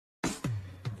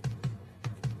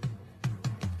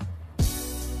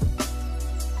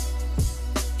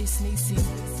It's Nisi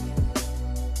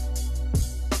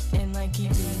and Mikey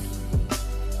B.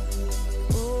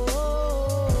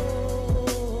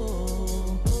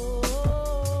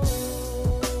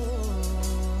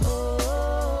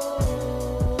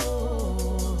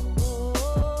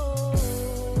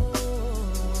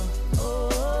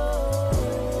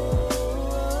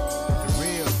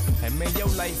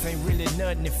 Life ain't really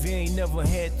nothing if you ain't never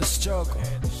had the struggle.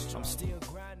 I'm still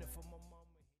grinding for my mama.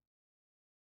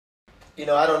 You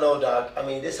know, I don't know, Doc. I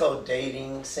mean, this whole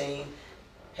dating scene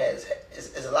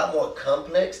is a lot more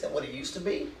complex than what it used to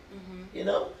be. Mm-hmm. You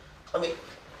know, I mean,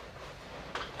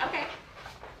 okay.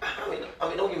 I mean,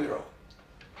 don't get me wrong.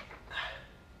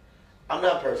 I'm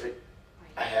not perfect.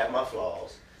 I have my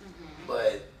flaws,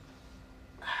 but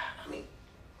I mean,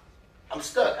 I'm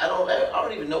stuck. I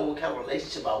don't even know what kind of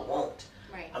relationship I want.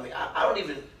 Right. I mean, I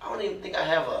don't even think I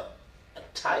have a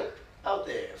type out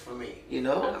there for me, you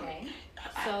know? Okay.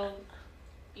 So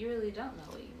you really don't know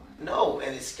what you want. No,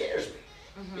 and it scares me.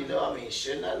 You know, I mean,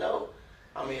 shouldn't I know?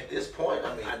 I mean, at this point,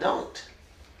 I mean, I don't.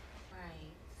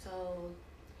 Right. So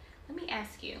let me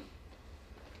ask you,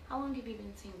 how long have you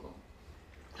been single?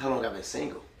 How long have I been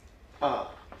single? Let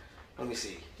me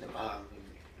see.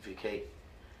 If you Kate,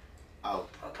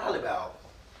 probably about,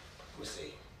 let me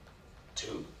see,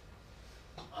 2.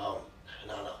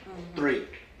 No. 3,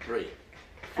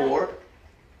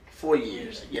 4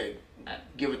 years. Yeah,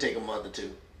 give or take a month or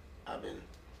 2. I've been.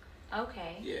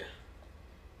 Okay. Yeah.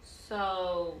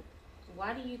 So,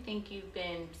 why do you think you've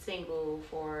been single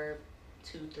for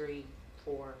 2, 3,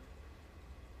 4,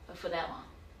 for that long?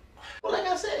 Well, like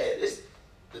I said,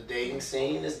 the dating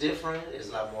scene is different. It's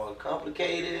a lot more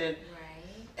complicated.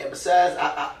 Right. And besides,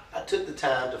 I took the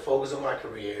time to focus on my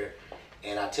career.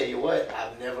 And I tell you what,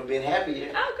 I've never been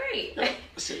happier. Oh, great.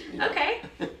 You know. Okay.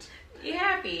 You're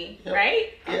happy, Yep.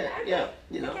 right? Yeah, Okay. yeah,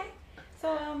 you know. Okay. So,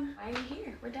 why are you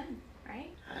here? We're done, right?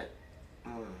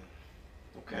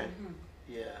 Okay.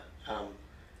 Yeah.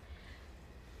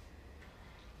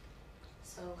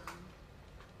 So,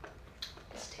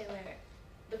 Ms. Taylor,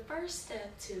 the first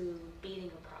step to beating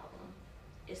a problem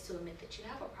is to admit that you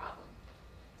have a problem,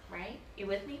 right? You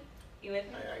with me? You with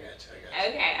me? I got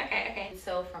you. Okay.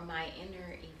 So from my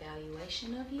inner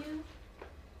evaluation of you,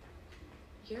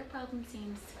 your problem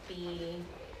seems to be,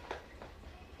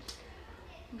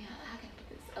 how can I put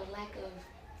this? A lack of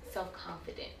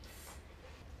self-confidence.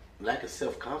 Lack of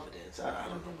self-confidence? I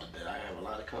don't know about that. I have a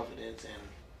lot of confidence and...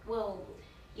 Well,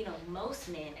 you know, most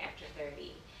men after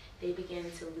 30, they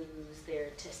begin to lose their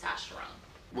testosterone.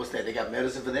 What's that? They got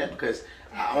medicine for that? Because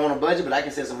I own a budget, but I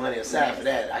can set some money aside for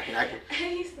that. I can.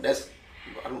 That's.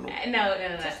 I don't know. No.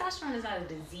 Testosterone is not a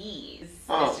disease,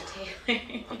 Oh. Mr.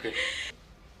 Taylor. Okay.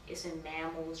 It's in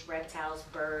mammals, reptiles,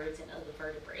 birds, and other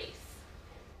vertebrates.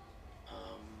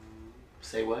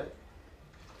 Say what?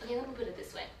 Okay, let me put it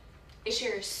this way. It's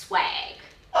your swag.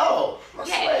 Oh, my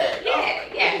swag.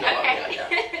 Yeah. You know, Okay. I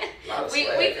got a lot of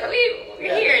swag.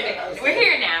 We're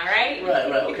here now, right?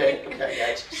 Right. Okay. I got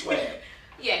you. Swag.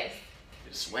 Yes.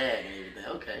 Swag and everything.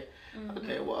 Okay.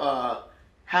 Okay. Well,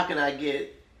 how can I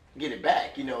get it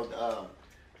back? You know,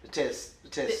 the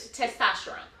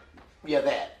testosterone. Yeah,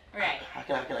 that. Right. How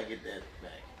can I get that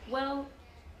back? Well,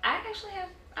 I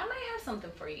might have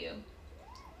something for you.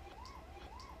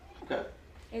 Okay.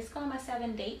 It's called my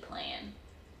 7-date plan.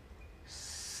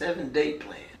 7-date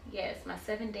plan. Yes, my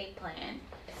 7-date plan.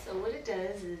 So what it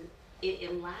does is it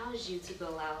allows you to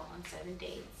go out on 7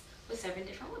 dates with 7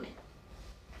 different women.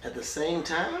 At the same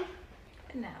time?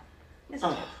 No.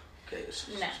 Oh, okay.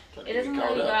 No. It doesn't allow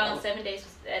you to go out on 7 dates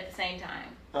at the same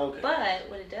time. Okay. But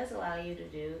what it does allow you to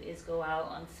do is go out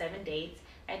on 7 dates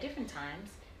at different times,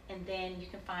 and then you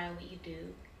can find what you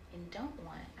do and don't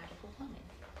want out of a woman.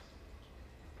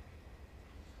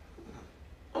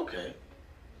 Okay.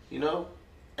 You know,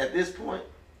 at this point,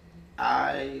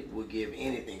 I would give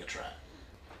anything a try.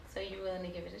 So you're willing to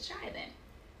give it a try then?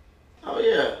 Oh,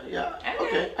 yeah.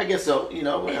 Okay. I guess so. You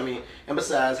know, I mean, and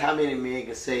besides, how many men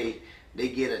can say they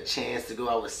get a chance to go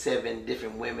out with 7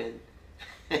 different women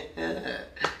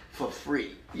for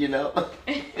free, you know?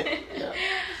 Yeah,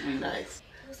 it'd be nice.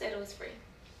 Who said it was free?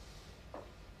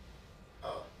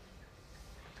 Oh.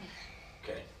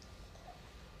 Okay.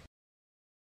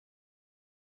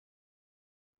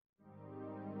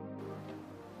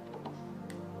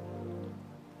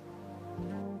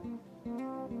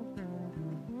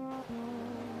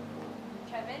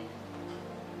 Kevin?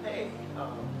 Hey,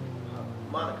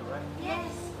 Monica, right?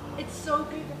 Yes. It's so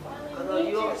good to finally I know meet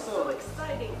you you. are It's so so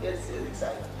exciting. It's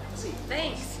exciting. See,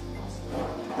 Thanks.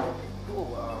 cool.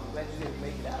 Glad you didn't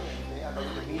make it out or anything. I know we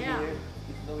could be Yeah. here,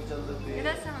 get to know each other a little bit. Yeah,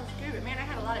 that sounds good, but man, I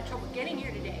had a lot of trouble getting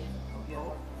here today.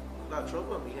 Yeah. got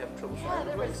trouble? I mean, you having trouble Yeah, finding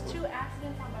there a was place? 2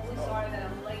 accidents. I'm really sorry that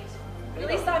I'm late. But at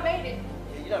least I made it.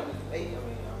 Yeah, you're not really late. I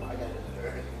mean, I got it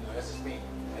early. You know, that's just me.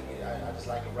 I just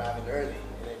like arriving early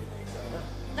and everything. So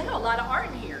They got a lot of art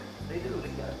in here. they do. They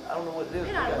got. I don't know what it is.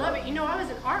 And I love it. You know, I was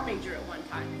an art major at one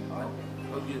time. Art.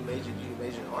 Oh, you major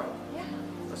in art. Yeah.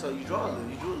 So you draw a little.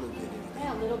 You drew a little bit.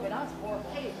 Yeah, a little bit. I was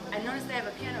horrible. Hey, I noticed they have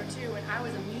a piano too, and I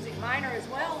was a music minor as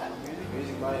well.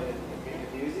 Music minor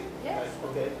in music. Yes.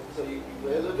 Okay. So you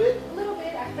play a little bit. A little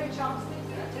bit. I played chopsticks,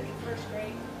 and I took it first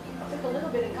grade. I took a little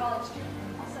bit in college too.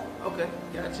 Also. Okay.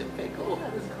 Gotcha. Okay. Cool.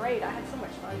 It was great. I had so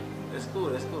much fun. That's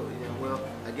cool. That's cool. Yeah. Well,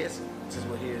 I guess since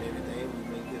we're here and everything,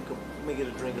 we may get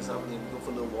a drink or something. And go for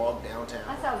a little walk downtown.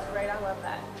 That sounds great. I love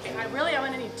that. And I'm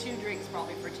gonna need 2 drinks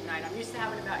probably for tonight. I'm used to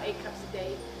having about 8 cups a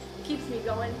day. It keeps me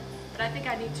going, but I think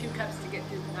I need 2 cups to get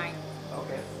through the night.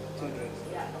 Okay. 2 drinks.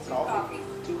 Yeah, 2 Coffee.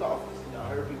 coffees. 2 coffees. You know, I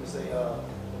heard people say,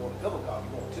 they want a cup of coffee.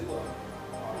 You want 2 of them.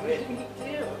 Already. Me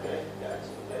too. Okay. Gotcha.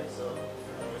 Okay. So,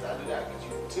 as I do that, I get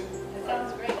you 2. That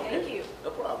sounds great. Thank you. No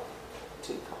problem.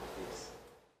 2 coffees.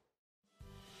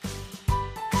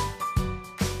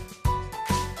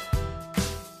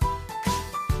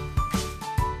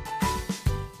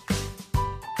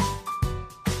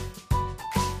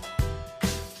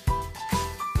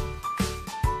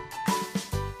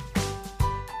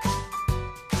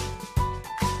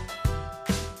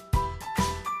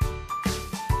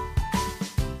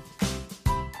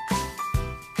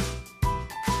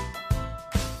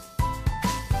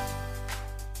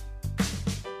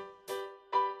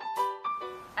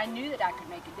 I knew that I could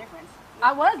make a difference.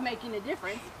 I was making a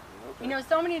difference. Okay. You know,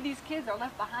 so many of these kids are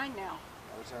left behind now.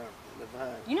 All the time. Live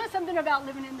behind. You know something about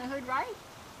living in the hood, right?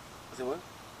 Say what?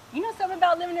 You know something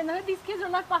about living in the hood? These kids are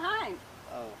left behind.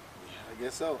 Oh, yeah, I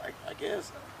guess so. I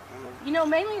guess. I don't know. You know,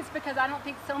 mainly it's because I don't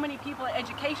think so many people in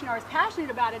education are as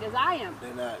passionate about it as I am.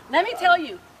 They're not. Let me tell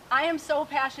you, I am so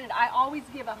passionate. I always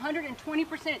give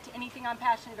 120% to anything I'm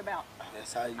passionate about.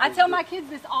 That's how you. I tell my kids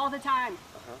this all the time.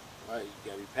 Right. You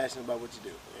gotta be passionate about what you do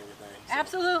and everything. So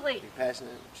Absolutely. Be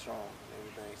passionate, strong, and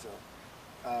everything.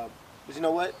 So, but you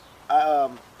know what?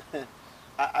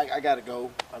 I gotta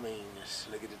go. I mean,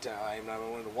 just look at the time. I ain't not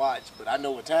one to watch, but I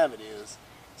know what time it is.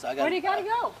 So I got. Where do you gotta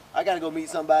go? I gotta go meet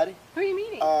somebody. Who are you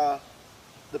meeting?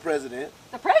 The president.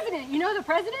 The president. You know the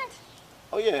president?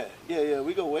 Oh yeah.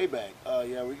 We go way back.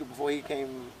 Before he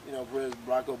came, President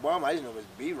Barack Obama. I just know him as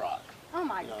B-Rock. Oh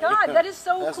my You know, God, that is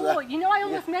so that's cool. what You know, I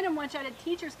almost met him once at a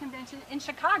teachers convention in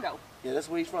Chicago. Yeah, that's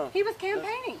where he's from. He was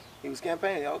campaigning. He was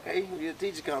campaigning. Okay, he at a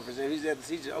teacher conference. And he's at the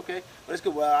teacher. Okay, well that's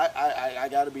good. Well, I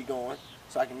got to be going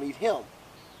so I can meet him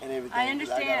and everything. I 'cause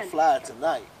understand. I got to fly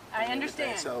tonight. I and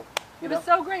understand. everything. So It was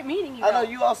so great meeting you. I know though.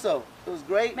 you also. It was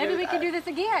great. Maybe we could do this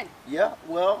again. Yeah.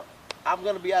 Well, I'm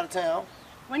gonna be out of town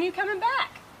When are you coming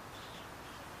back?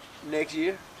 next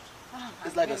year. Oh my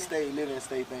It's like goodness. a live and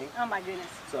stay thing. Oh my goodness.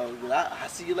 So I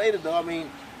see you later, though. I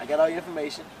mean, I got all your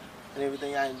information and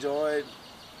everything. I enjoyed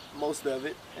most of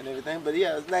it and everything. But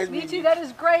yeah, it's nice Me meeting too. you. That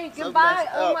is great. So Goodbye. nice.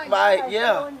 Oh my bye. God. I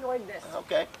Yeah. so enjoyed this.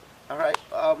 Okay. All right.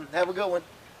 Have a good one.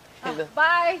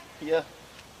 Bye. Yeah.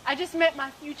 I just met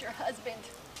my future husband.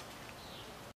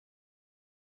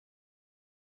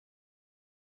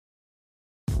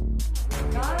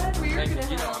 God, we're gonna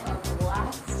have a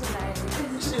blast tonight.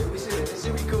 It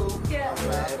should be cool. Yeah.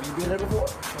 Have you been there before?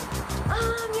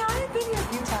 Yeah, I've been here a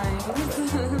few times.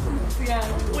 Yeah.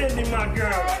 Wendy, my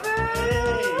girl.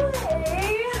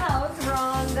 Hey, how's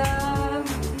Rhonda?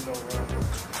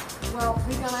 Well,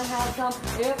 we're gonna have some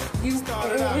if you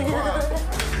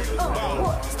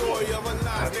Story of a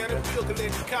life, man, the bill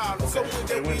collecting columns. So much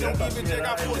that we don't even check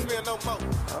our voicemail no more.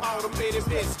 Automated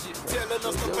messages telling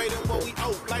us to pay them what we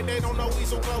owe. Like they don't know we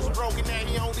so close and broken. Now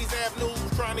he on these avenues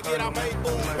trying to get our pay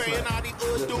boom. Paying all these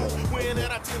other dudes. Wearing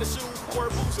that our tennis shoes,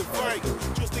 work boots and fake.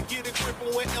 Just to get a grip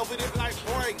on wherever this life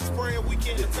breaks. Praying we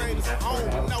can entertain us at home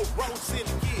with no roads in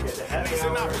the kids.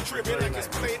 Leasing out and tripping like it's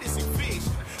played this and fish.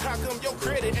 How come your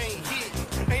credit ain't hit?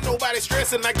 Ain't nobody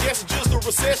stressing, I guess it's just a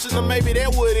recession. Or maybe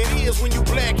that's what it is when you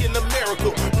black in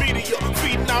America. Media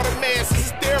feeding all the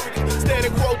masses hysteria.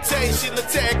 Static quotation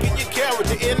attacking your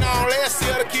character. And all that's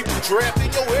here to keep you trapped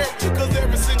in your area. Cause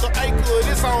every single acre of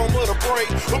this home of the break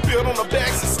was built on the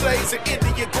backs of slaves and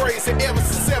Indian grace. And ever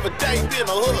since every day been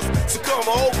a hustle. Succumb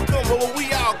or overcome where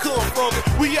we all come from.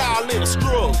 We all in a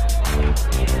struggle.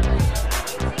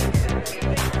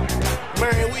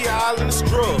 Man, we all in a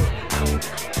struggle.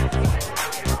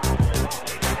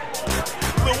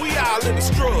 We all in the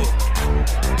struggle.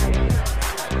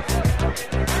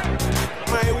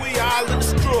 Man, we all in the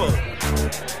struggle.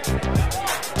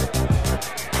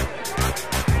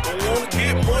 Don't wanna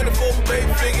get money for baby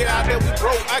figure out that we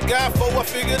broke. I got 4, I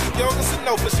figure the youngest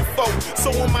enough for she 4. So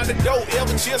I'm out the dope,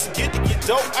 ever just get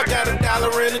dope. I got $1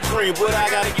 in a dream, but I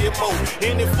gotta get more.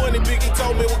 Ain't it funny, Biggie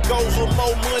told me what goes with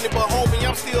more money, but homie,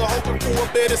 I'm still hoping for a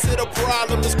better set of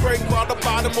problem. It's great while the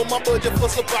bottom of my budget for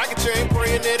some pocket change,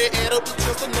 praying that it add up to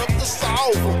just enough to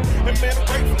solve them. And man, the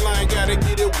grateful line gotta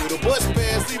get it with a bus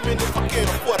pass, even if I can't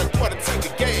afford a quarter tank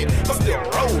of gas. I'm still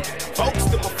rolling,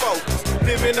 focused on my focus,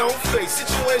 living on faith,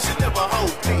 situation never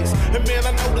hold peace. And man,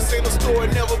 I know this ain't a story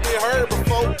never been heard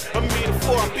before. I'm meeting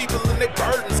for people and their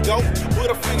burdens go,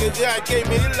 but I figured God gave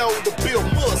me the load to build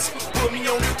muscle. Put me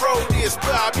on the road,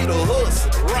 inspire me to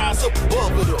hustle, rise up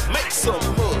above it up, make some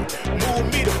mud, move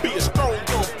me to be a strong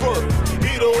young brother.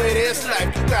 Either way, that's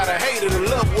life. You gotta hate it or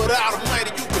love without a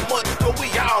money. You can money, but we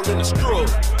all in the struggle.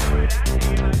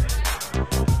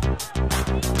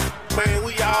 Man,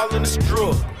 we all in the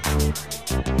struggle.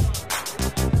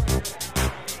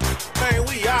 Man,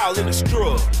 we all in the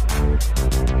struggle.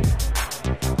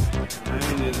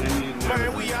 Man,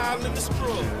 we all in the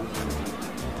struggle.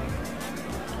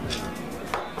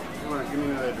 Come on, give me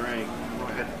another drink. Go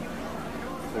ahead.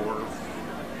 4.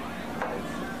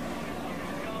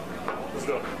 Let's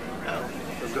go.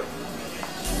 Let's go.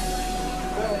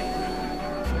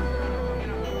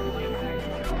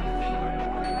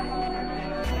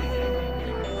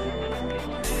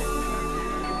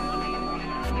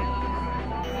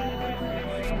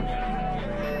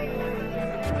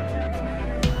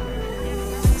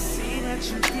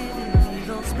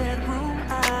 Bedroom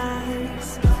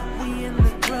eyes. We in the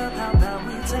club, how about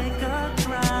we take a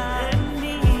drive? Let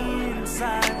me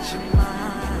inside your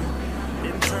mind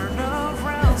and turn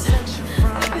around, set you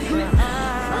from behind.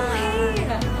 Oh hey,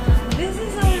 this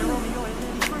is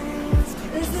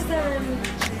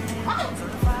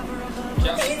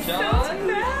he's so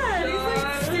bad. He's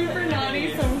like super naughty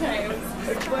sometimes.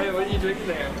 Hey, what are you drinking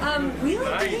there? We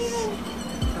like didn't even.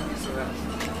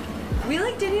 We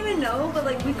like didn't even know, but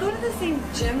like we go to the same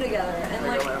gym together, and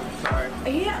like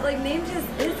he like named his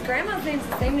grandma's name's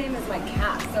the same name as my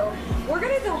cat, so we're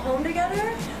gonna go home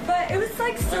together. But it was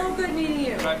like so good meeting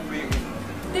you.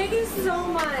 Thank you so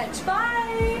much.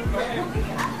 Bye.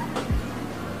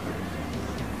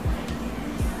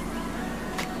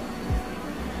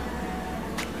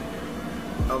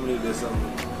 I'm gonna need this something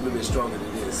a little bit stronger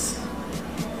than this.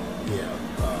 Yeah.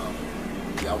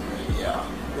 Yeah.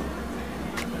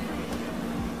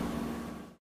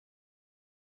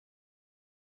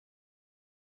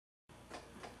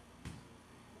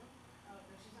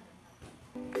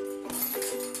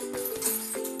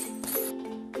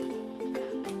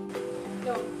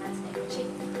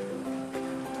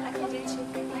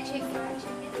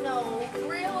 No,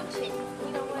 grilled chicken.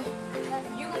 You know what?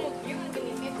 You're gonna give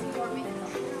me 15 more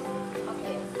minutes.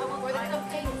 Okay. For the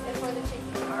cupcakes and for the chicken.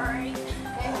 All right.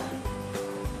 Okay.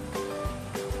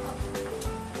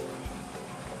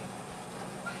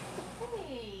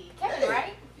 Hey, Kevin, Hey.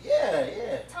 right?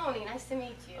 Yeah. Tony, nice to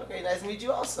meet you. Okay, nice to meet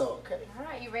you also. Okay. All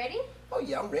right, you ready? Oh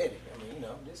yeah, I'm ready. I mean,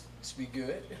 this be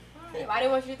good. All right. Well, I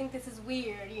didn't want you to think this is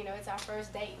weird. You know, it's our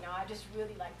first date. No, I just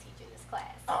really like teaching this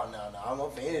class. Oh no, I'm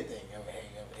up for anything. I mean,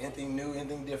 anything new,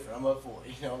 anything different. I'm up for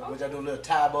it. What y'all do? A little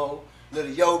Taebo, a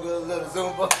little yoga, a little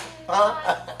Zumba,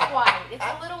 huh? Quite. It's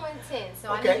a little intense,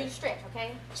 so I need you to stretch,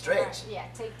 okay? Stretch. All right, yeah.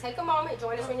 Take a moment.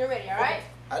 Join us when you're ready. All right? Okay.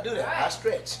 I do that. All right. I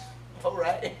stretch. All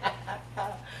right.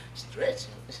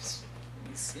 Stretching.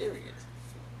 Be serious.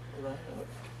 All right.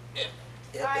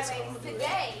 All right, ladies.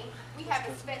 Today we have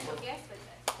a special guest with us.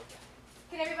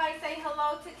 Can everybody say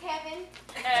hello to Kevin?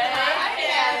 Hi,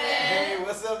 Kevin. Hey,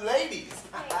 what's up, ladies?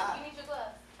 Hey, you need your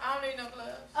gloves. I don't need no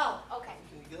gloves. Oh, okay.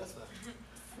 Any gloves for?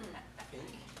 Pink.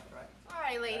 All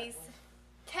right, ladies.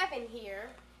 Kevin here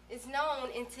is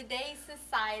known in today's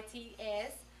society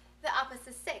as the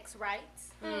opposite sex, right?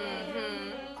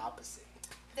 Mm-hmm. Opposite.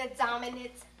 The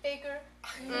dominant figure.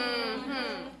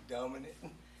 Mm-hmm. Dominant.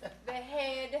 The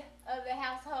head of the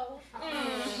household.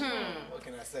 Mm-hmm. What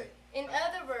can I say? In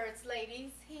other words,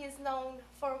 ladies, he is known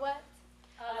for what?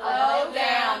 A low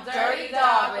down, dirty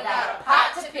dog without a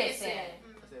pot to piss in.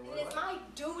 And it's my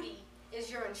duty as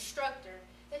your instructor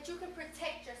that you can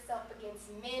protect yourself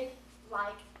against men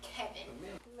like Kevin.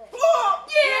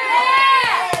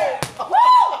 Yeah!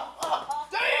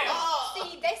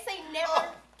 See, they say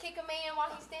never kick a man while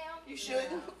he's down. You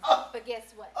shouldn't. But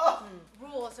guess what?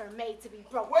 Rules are made to be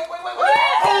broken. Wait.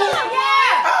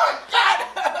 Yeah! Oh, God!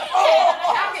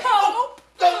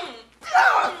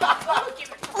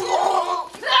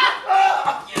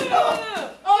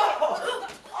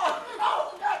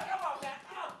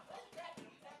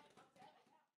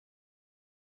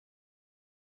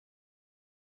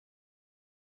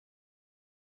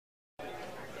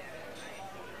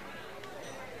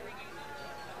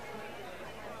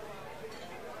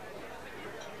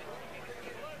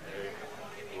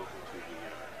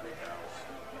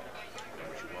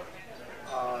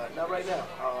 Yeah,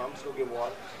 I'm just gonna get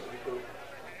water. It'll be cool.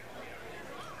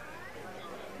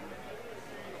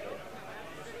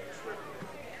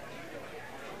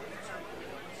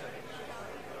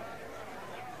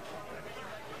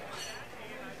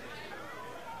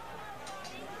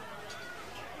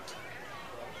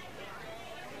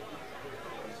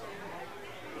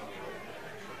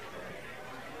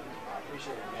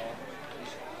 Appreciate it, man.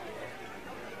 Appreciate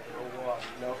it. No water.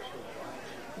 No.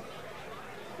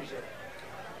 Appreciate it.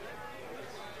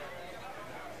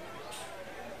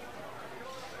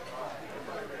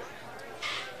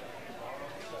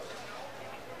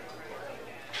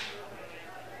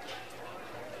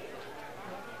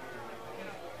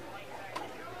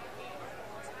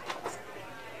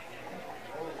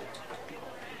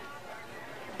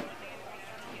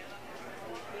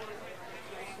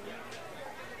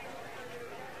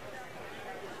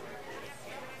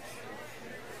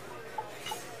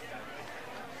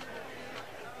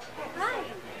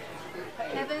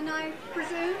 Kevin, I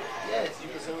presume? Yes, you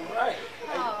presume right.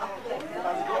 Oh,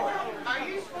 How's it going? are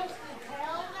you supposed to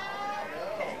tell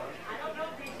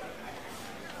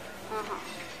them?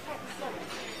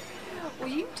 Will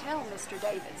you tell Mr.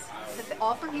 Davis that the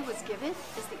offer he was given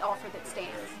is the offer that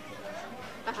stands?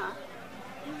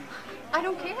 I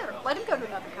don't care. Let him go to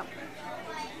another company.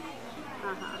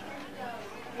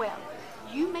 Well,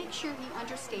 you make sure he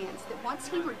understands that once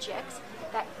he rejects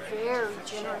that very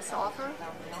generous offer,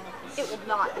 it will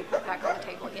not be put back on the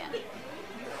table again.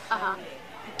 All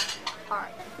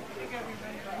right.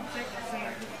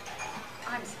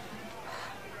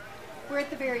 We're at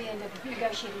the very end of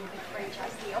negotiating the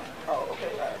franchise deal. Oh,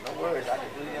 okay. No worries. I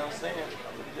completely understand.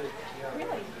 I'm really good.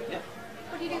 Really? Yeah.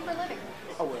 What do you do for a living?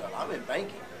 Oh, well, I'm in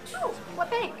banking. Oh, what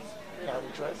bank?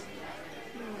 County Trust.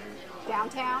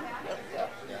 Downtown?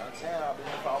 Yep. Downtown. I've been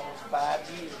here for almost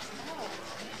 5 years.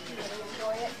 You really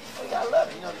enjoy it? Oh, yeah, I love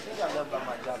it. You know, the thing I love about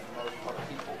my job the most are the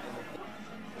people.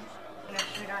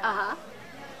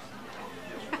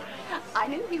 I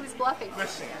knew he was bluffing.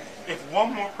 Listen, if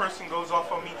one more person goes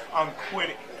off on me, I'm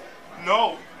quitting.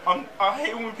 No, I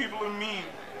hate when people are mean.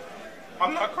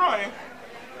 I'm not crying.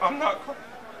 I'm not crying.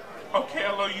 Okay,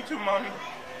 I love you too, Mommy.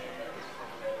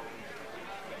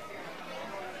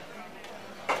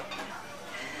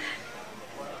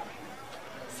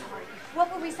 Sorry.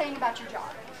 What were we saying about your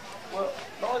job? Well,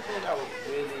 the only thing I was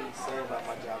really saying about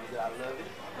my job is that I love it.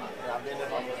 And I've been there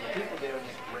for the people there are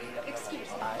just great. Excuse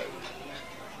me.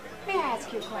 May I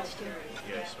ask you a question?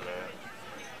 Yes, ma'am.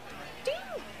 Do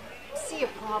you see a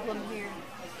problem here?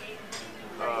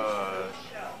 No,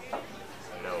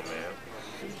 ma'am.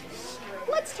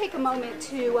 Let's take a moment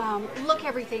to look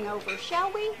everything over,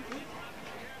 shall we?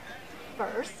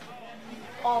 First,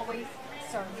 always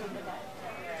serve from the dead.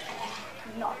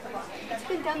 Not the right. It's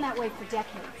been done that way for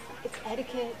decades. It's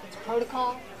etiquette, it's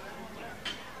protocol.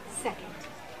 Second,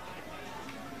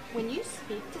 when you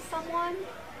speak to someone,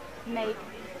 make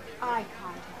eye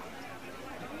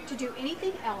contact. To do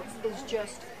anything else is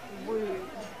just rude.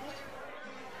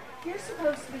 You're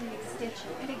supposed to be an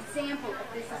extension, an example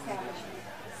of this establishment.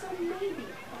 So maybe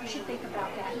you should think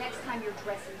about that next time you're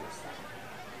dressing yourself.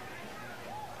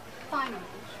 Finally,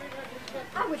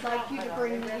 I would like you to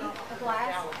bring me a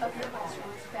glass of your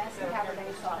restaurant's best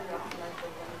Cabernet Sauvignon.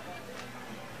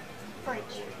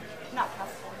 French, not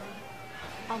California.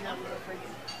 I'll know the difference.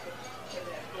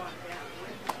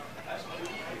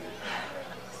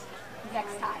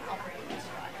 Next time, I'll bring this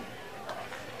one.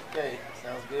 Okay,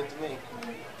 sounds good to me.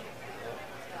 Yep.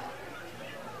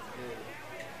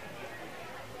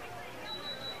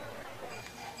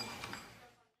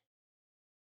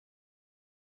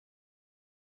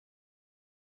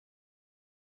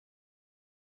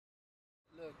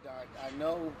 Look, Doc, I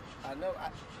know,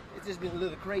 it's just been a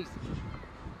little crazy.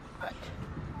 I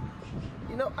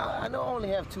know I only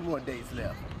have 2 more days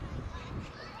left.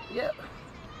 Yeah.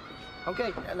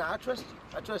 Okay, and I trust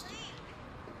you. I trust you.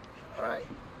 All right.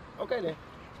 Okay then.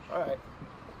 All right.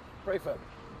 Pray for me.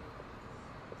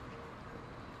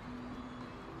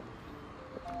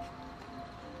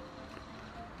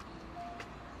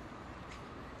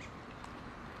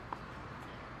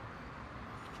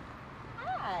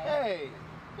 Hi. Hey.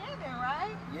 Kevin,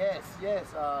 right? Yes.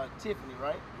 Tiffany,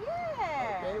 right?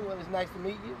 Yeah. Okay. Well, it's nice to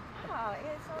meet you. Oh,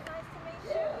 it's so nice to meet you.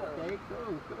 Yeah. Okay.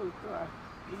 Cool.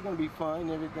 It's gonna be fun.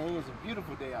 And everything. It's a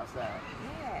beautiful day outside.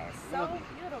 Yes, so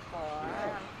beautiful.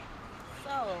 Yeah. I'm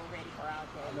so ready for our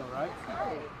day. I know, right?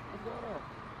 Hey. What's going on?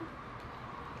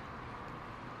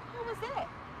 Who was that?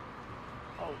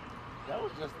 Oh, that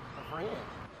was just a friend.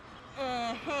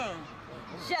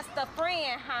 Just a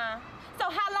friend, huh? So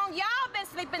how long y'all been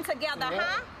sleeping together,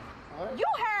 huh? What? You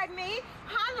heard me.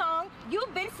 How long you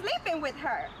been sleeping with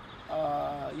her?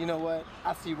 You know what?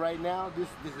 I see right now this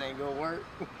ain't gonna work.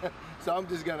 So I'm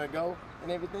just gonna go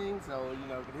and everything. So, you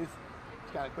know, it's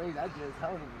kind of crazy. I don't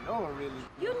even know her really.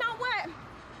 You know what?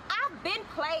 I've been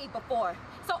played before,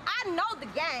 so I know the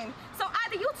game. So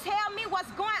either you tell me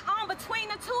what's going on between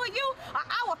the two of you, or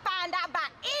I will find out by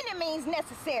any means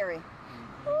necessary.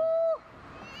 Ooh.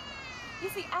 You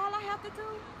see, all I have to do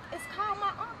is call my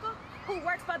uncle, who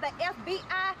works for the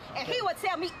FBI, and he will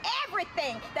tell me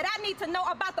everything that I need to know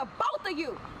about the both of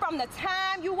you from the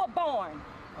time you were born.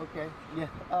 Okay, yeah.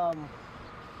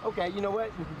 Okay, you know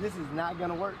what? This is not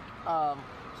gonna work.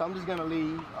 So I'm just gonna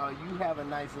leave. You have a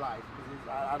nice life.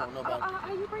 I don't know about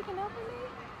Are you breaking up with me?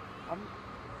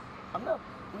 I'm not.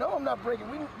 No, I'm not breaking.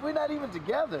 We're not even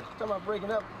together. Talking about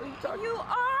breaking up. What are you talking? You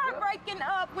are breaking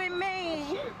up with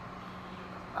me.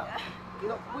 You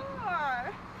know,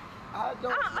 I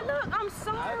don't. Look, I'm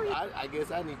sorry. I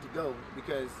guess I need to go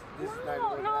because this is not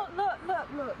gonna work out.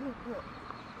 Look.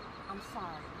 I'm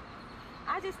sorry.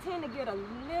 I just tend to get a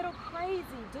little crazy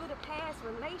due to past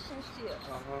relationships.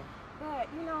 But,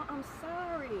 you know, I'm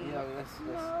sorry. Yeah, I mean,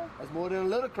 that's more than a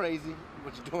little crazy,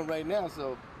 what you're doing right now,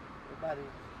 so everybody,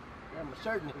 yeah, my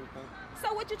shirt and everything.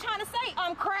 So what you trying to say?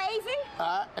 I'm crazy?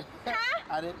 Huh?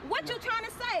 I didn't. What you trying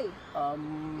to say?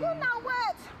 You know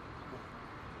what?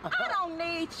 I don't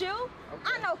need you. Okay.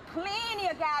 I know plenty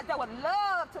of guys that would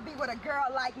love to be with a girl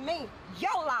like me.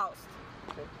 You're lost.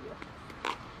 Okay, yeah.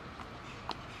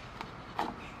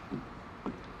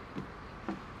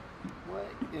 What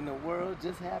in the world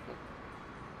just happened?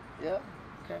 Yeah?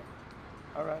 Okay.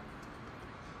 All right.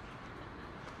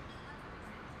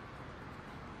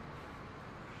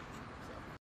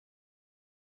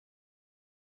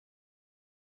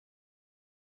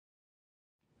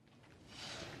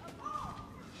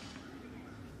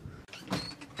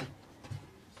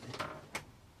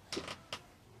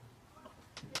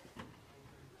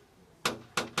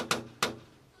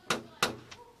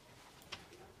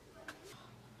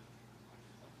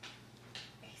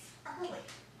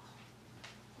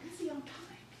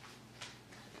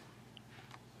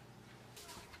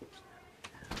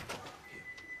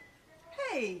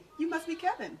 Hey, you must be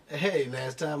Kevin. Hey,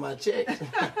 last time I checked,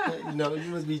 you know, you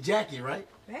must be Jackie, right?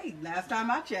 Hey, last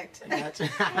time I checked. Okay.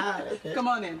 Come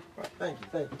on in. Right, thank you.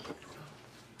 Okay.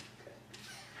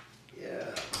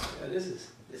 Yeah, this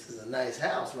is a nice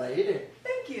house right here.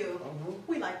 Thank you.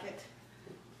 We like it.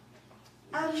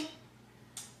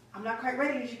 I'm not quite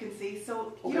ready, as you can see,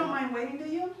 so you don't mind waiting, do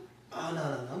you? Oh,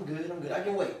 no, I'm good. I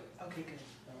can wait. Okay, good.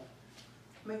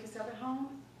 Make yourself at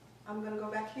home. I'm gonna go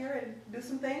back here and do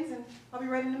some things, and I'll be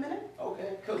ready in a minute.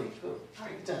 Okay, cool.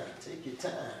 Take your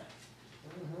time.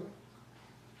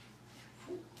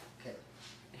 Okay.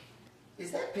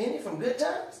 Is that Penny from Good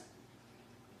Times?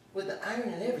 With the iron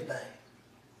and everything.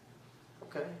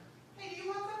 Okay. Hey, do you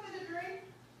want something to drink?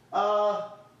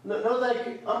 No, thank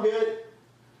you. I'm good.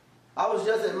 I was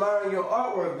just admiring your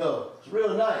artwork, though. It's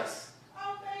real nice.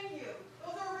 Oh, thank you.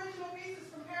 Those are original pieces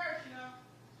from Paris, you know.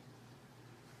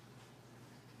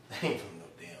 They ain't from no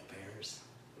damn Paris.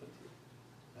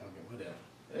 Okay, whatever.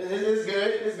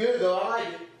 It's good, though. I like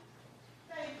it.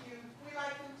 Thank you. We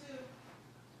like them, too.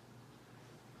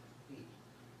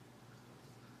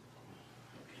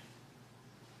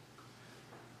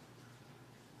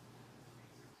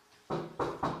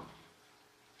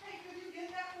 Hey, could you get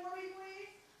that for me,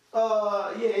 please?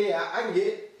 Yeah, I can get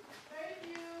it. Thank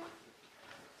you.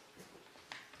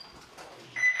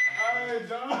 Hey,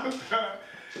 dog.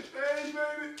 Hey,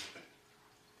 baby.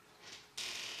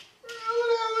 Who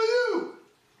the hell are you?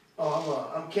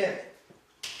 Oh, I'm Kevin.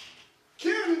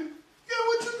 Kevin? Yeah,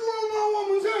 what you doing in my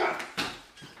woman's house?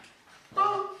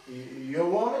 Huh? Your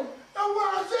woman? That's what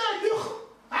I said, you.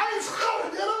 I ain't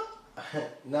scared, get her.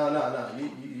 No.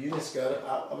 You didn't scutter. I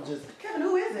was just. Kevin,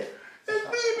 who is it? It's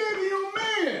me, baby, your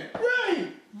man, Ray.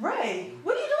 Ray,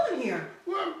 what are you doing here?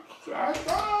 Well, I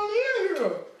thought I was in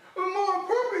here. A more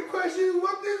appropriate question is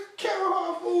what this Kevin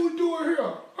Hart fool doing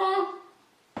here? Huh?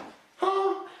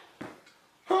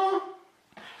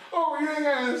 Oh, you ain't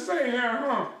got nothing to say here,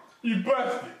 huh? You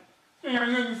busted. You ain't got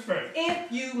nothing to say.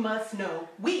 If you must know,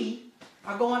 we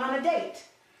are going on a date.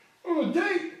 On a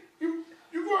date? You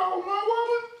go out with my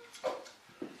woman?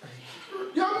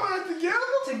 Y'all mind together?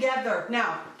 Together.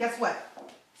 Now, guess what?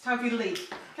 It's time for you to leave.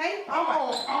 Okay? All right.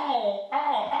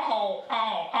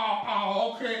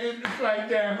 Okay, it's like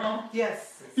that, huh?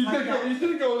 Yes. You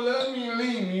think you'll love me and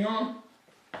leave me, huh?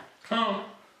 Well,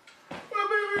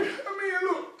 baby, I mean,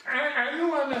 look, I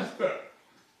knew I messed up.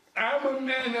 I'm a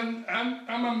man,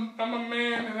 I'm a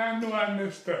man, and I knew I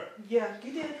messed up. Yeah,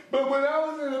 you did. But when I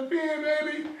was in the pen,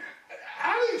 baby, I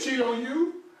didn't cheat on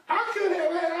you. I could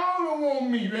have had all of them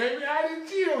on me, baby. I didn't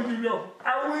kill you, though.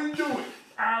 I wouldn't do it.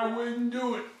 I wouldn't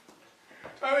do it.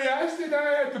 I mean, I sit down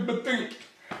at the think.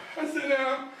 I sit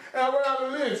down and I write out a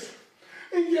list.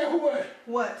 And guess what?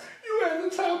 What? You at the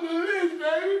top of the list,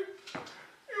 baby.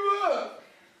 You up.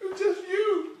 It's just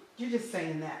you. You're just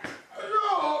saying that.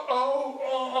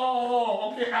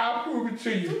 Oh, okay, I'll prove it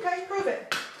to you. Okay, prove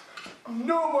it.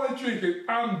 No more drinking.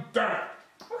 I'm done.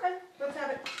 Okay, let's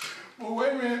have it. Well,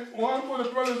 wait a minute. One for the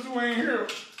brothers who ain't here.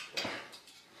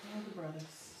 All the brothers.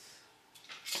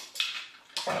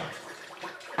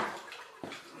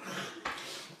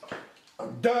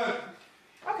 I'm done.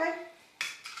 Okay.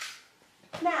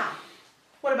 Now,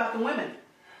 what about the women?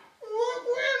 What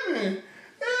women?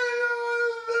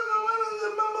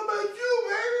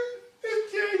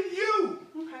 It's just you.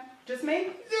 Okay. Just me?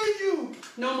 Just you.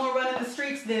 No more running the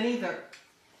streets then either.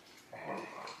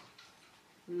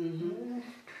 Mm-hmm.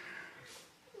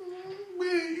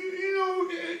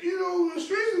 You know, the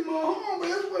streets is my home, but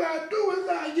that's what I do. That's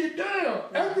how I get down.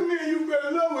 After me, you fell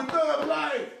in love with Thug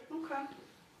Life. Okay.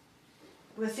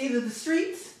 Well, it's either the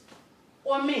streets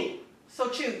or me. So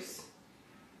choose.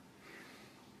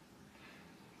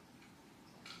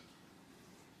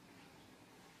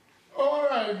 All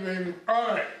right, baby. All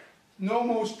right. No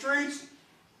more streets,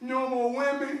 no more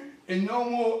women, and no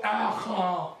more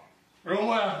alcohol. No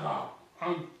more alcohol.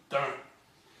 I'm done.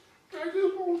 I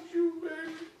just want you,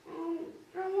 baby.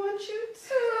 I want you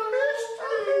too. I miss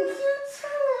you too.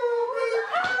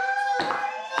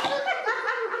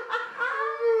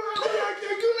 You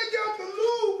got the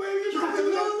lube, baby. You got the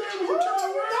lube? I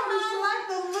like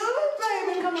the lube,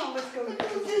 baby. Come on, let's go.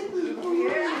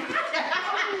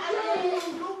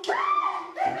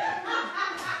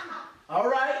 All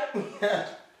right.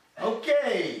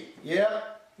 Okay. Yeah.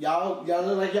 Y'all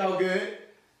look like y'all good.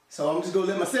 So I'm just gonna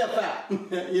let myself out.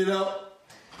 You know.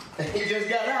 He just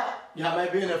got out. Y'all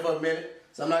might be in there for a minute,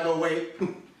 so I'm not gonna wait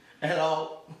at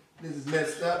all. This is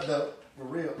messed up though, for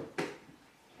real.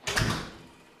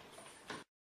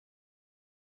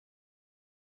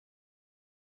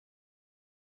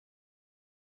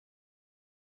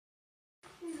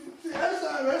 That's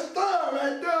how I start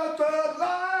right there, Thug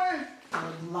Life.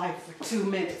 Thug Life for 2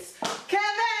 minutes.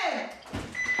 Kevin!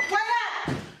 Wait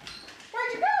up!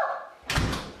 Where'd you go?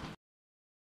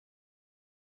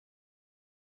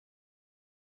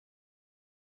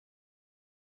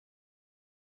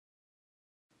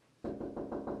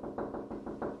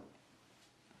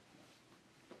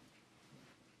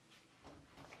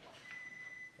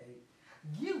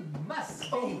 You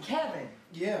must be Kevin.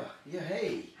 Yeah,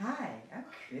 hey. Hi, I'm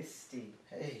Christy.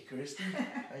 Hey, Christy.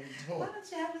 How you doing? Why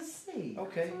don't you have a seat?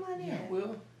 Okay. Come on in. Yeah,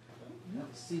 well, have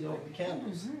a seat over the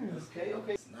candles. Okay.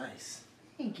 It's nice.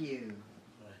 Thank you.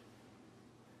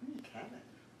 Right. Kevin.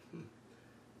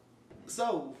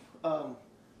 So,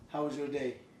 how was your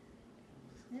day?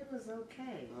 It was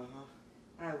okay. Uh-huh.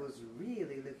 I was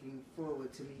really looking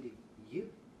forward to meeting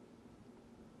you.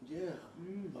 Yeah.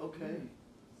 Okay.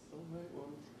 All right, well.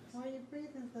 Why are you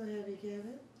breathing so heavy,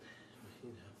 Kevin? You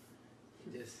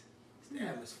know, it's the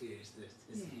atmosphere. It's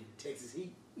Texas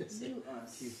heat. You are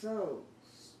so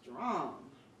strong.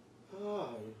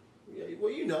 Oh, yeah.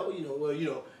 Well, you know,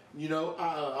 I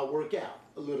work out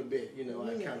a little bit. You know,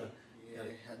 Really? I kind of, I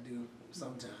do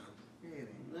sometimes. Really?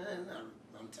 Not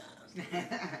sometimes.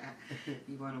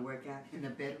 You want to work out in the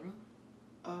bedroom?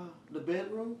 The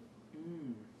bedroom?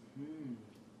 Mm-hmm.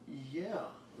 Yeah.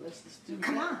 Let's do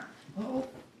Come that. on. Oh.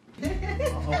 Okay.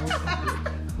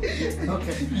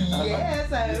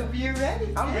 Yes, I hope you're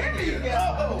ready. I'm ready.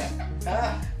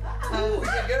 Oh,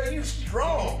 yeah, girl, you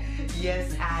strong.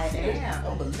 Yes, I am.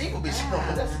 Unbelievably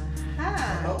strong. That's.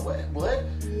 What?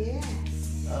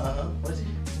 Yes. What's it?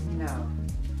 No,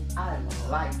 I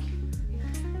like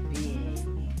being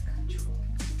in control.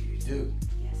 You do.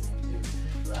 Yes, I do.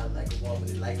 I like a woman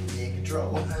that likes to be in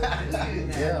control.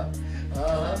 Yeah.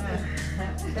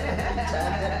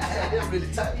 It's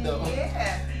really tight though.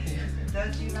 Yeah.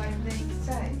 Don't you like things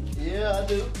tight? Yeah, I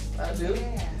do.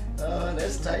 Yeah.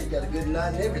 That's tight. You got a good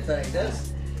knot and everything.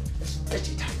 That's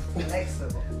pretty tight.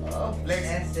 Flexible. Flexible.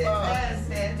 That's it. That's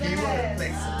it. Keyword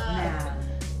flexible. Now,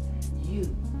 you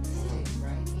stay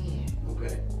right here.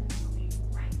 Okay.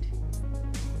 Right.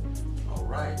 All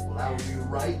right. Well, I will be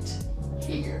right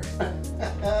here.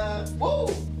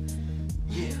 Whoa.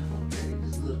 Yeah. Okay.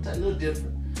 Just a little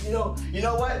different. You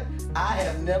know what? I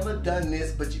have never done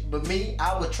this, but me,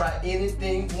 I would try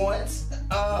anything once.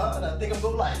 And I think I'm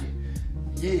gonna like it.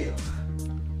 Yeah.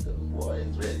 The boy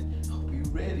is ready. Hope you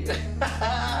ready.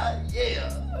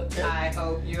 Yeah. Okay. I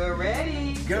hope you're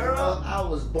ready. Girl, I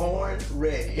was born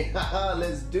ready.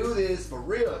 Let's do this for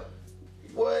real.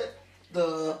 What?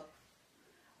 Master,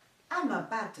 I'm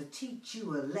about to teach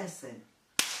you a lesson.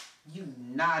 You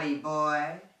naughty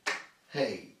boy.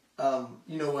 Hey,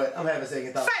 you know what? I'm having a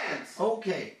second thought. Silence!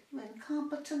 Okay. You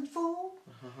incompetent fool.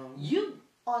 You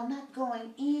are not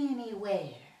going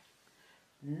anywhere.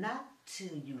 Not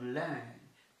till you learn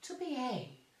to behave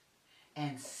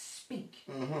and speak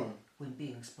when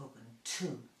being spoken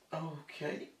to.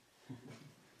 Okay.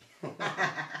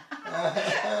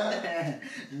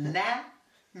 Now,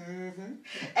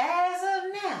 as of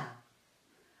now,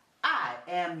 I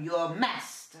am your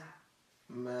master.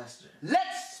 Master.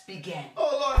 Let's begin.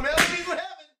 Oh, Lord, man, please what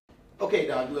happened? Okay,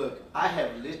 dog, look, I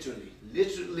have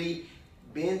literally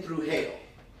been through hell.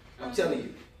 I'm telling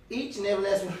you, each and every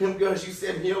last one of them girls you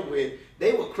set me up with,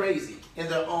 they were crazy in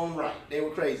their own right. They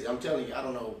were crazy. I'm telling you, I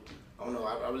don't know. I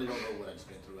really don't know what I just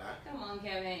been through. Come on,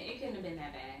 Kevin. It couldn't have been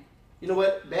that bad. You know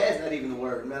what? Bad's not even the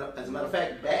word. As a matter of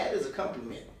fact, bad is a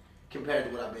compliment compared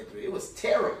to what I've been through. It was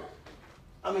terrible.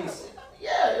 I mean,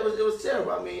 yeah, it was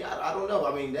terrible. I mean, I don't know.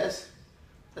 I mean, that's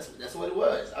what it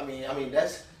was. I mean,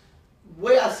 that's the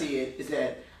way I see it is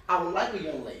that I would like a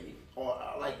young lady or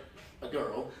I like a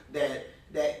girl that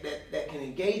can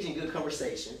engage in good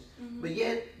conversation, but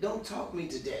yet don't talk me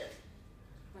to death.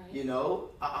 Right. You know,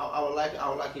 I would like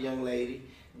a young lady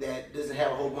that doesn't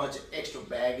have a whole bunch of extra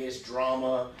baggage,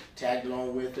 drama tagged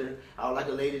along with her. I would like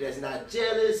a lady that's not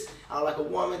jealous. I would like a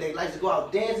woman that likes to go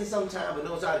out dancing sometime but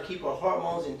knows how to keep her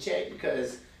hormones in check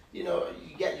because, you know,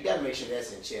 you got to make sure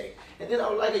that's in check. And then I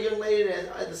would like a young lady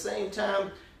that at the same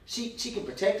time, she can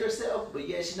protect herself, but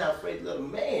yet she's not afraid to let a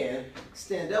man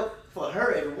stand up for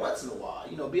her every once in a while.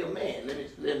 You know, be a man,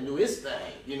 let him do his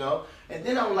thing, you know. And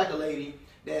then I would like a lady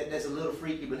that's a little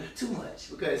freaky, but not too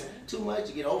much, because too much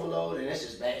you get overload and that's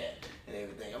just bad and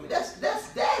everything. I mean, that's.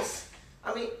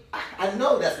 I mean, I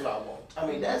know that's what I want. I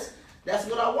mean, that's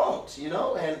what I want, you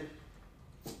know. And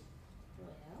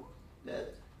well,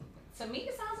 to me,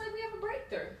 it sounds like we have a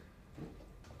breakthrough.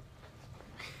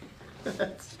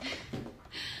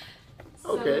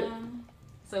 Okay.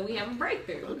 So we have a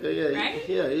breakthrough. Okay, yeah, right?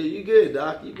 Yeah, you good,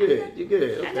 Doc. You good. You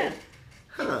good. Okay.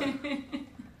 Huh.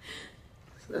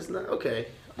 That's not okay.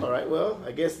 All right. Well,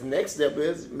 I guess the next step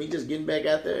is me just getting back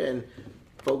out there and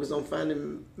focus on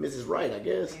finding Mrs. Right, I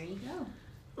guess. There you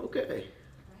go. Okay. Right.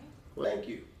 Well, thank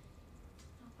you.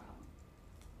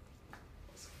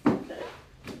 No problem.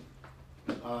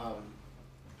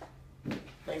 Okay.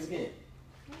 Thanks again.